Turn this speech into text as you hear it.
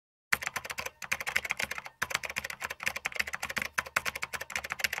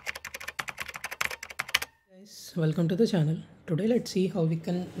Guys, welcome to the channel. Today let's see how we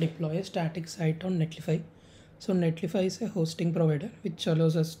can deploy a static site on Netlify. So Netlify is a hosting provider which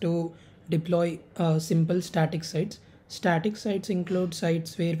allows us to deploy simple static sites. Static sites include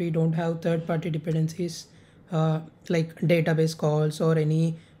sites where we don't have third-party dependencies like database calls or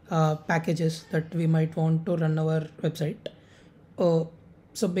any packages that we might want to run our website.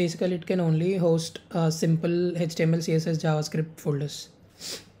 So basically it can only host simple HTML, CSS, JavaScript folders.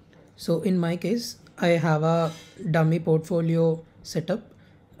 So in my case, I have a dummy portfolio setup.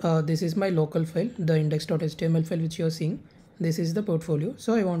 This is my local file, the index.html file which you are seeing. This is the portfolio.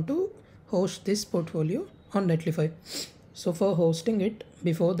 So I want to host this portfolio on Netlify. So for hosting it,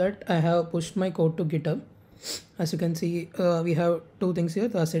 before that I have pushed my code to GitHub. As you can see, we have two things here,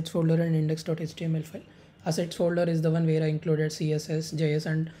 the assets folder and index.html file. Assets folder is the one where I included CSS, JS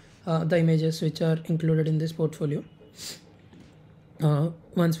and the images which are included in this portfolio.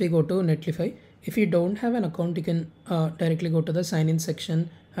 Once we go to Netlify, if you don't have an account, you can directly go to the sign in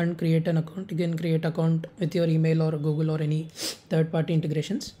section and create an account. You can create account with your email or Google or any third-party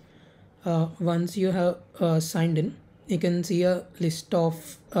integrations. Once you have signed in, you can see a list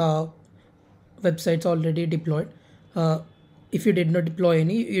of websites already deployed. If you did not deploy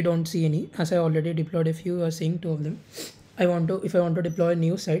any, you don't see any. As I already deployed a few, you are seeing two of them. If I want to deploy a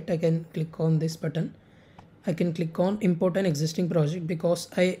new site, I can click on this button. I can click on import an existing project because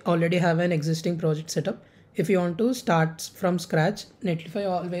I already have an existing project set up. If you want to start from scratch, Netlify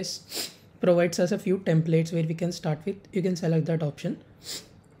always provides us a few templates where we can start with. You can select that option.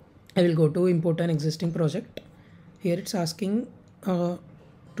 I will go to import an existing project. Here it's asking to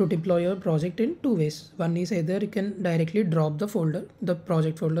deploy your project in two ways. One is either you can directly drop the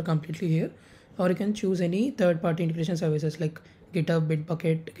project folder completely here, or you can choose any third-party integration services like GitHub,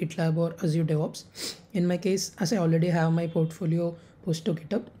 Bitbucket, GitLab or Azure DevOps. In my case, as I already have my portfolio pushed to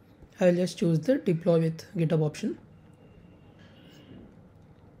GitHub, I will just choose the deploy with GitHub option.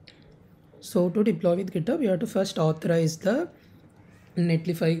 So to deploy with GitHub, you have to first authorize the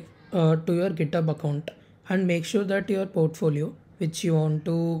Netlify to your GitHub account and make sure that your portfolio which you want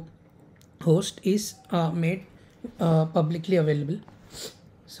to host is made publicly available.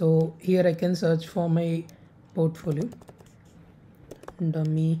 So here I can search for my portfolio.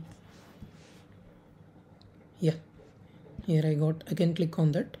 Dummy. Yeah, here I can click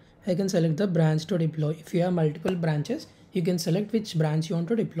on that. I can select the branch to deploy. If you have multiple branches, you can select which branch you want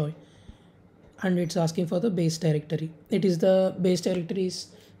to deploy. And it's asking for the base directory. Base directory is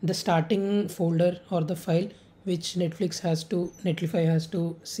the starting folder or the file which Netlify has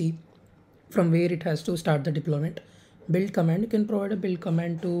to see from where it has to start the deployment. Build command, you can provide a build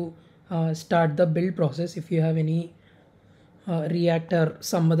command to start the build process if you have any React or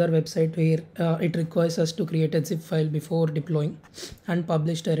some other website where it requires us to create a zip file before deploying. And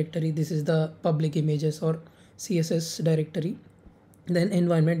publish directory, this is the public images or CSS directory. Then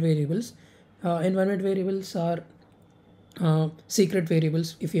environment variables. Environment variables are secret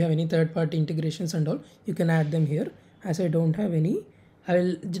variables. If you have any third-party integrations and all, you can add them here. As I don't have any, I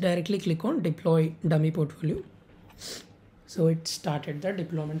will directly click on deploy dummy portfolio. So it started the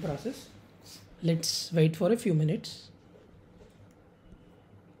deployment process. Let's wait for a few minutes.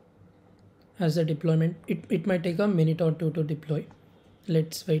 As the deployment, it might take a minute or two to deploy.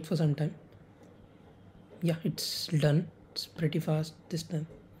 Let's wait for some time. Yeah, it's done. It's pretty fast this time.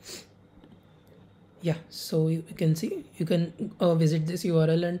 Yeah, so you can see, you can visit this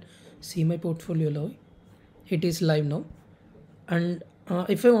URL and see my portfolio now. It is live now. And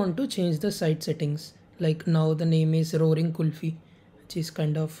if I want to change the site settings, like now the name is Roaring Kulfi, which is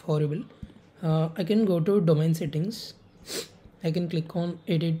kind of horrible. I can go to domain settings. I can click on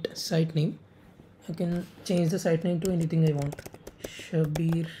edit site name. I can change the site name to anything I want.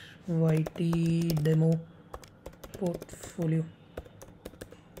 Shabir YT demo portfolio.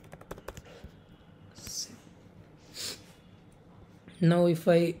 Now if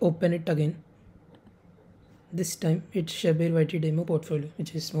I open it again, this time it's Shabir YT demo portfolio,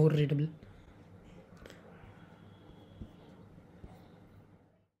 which is more readable.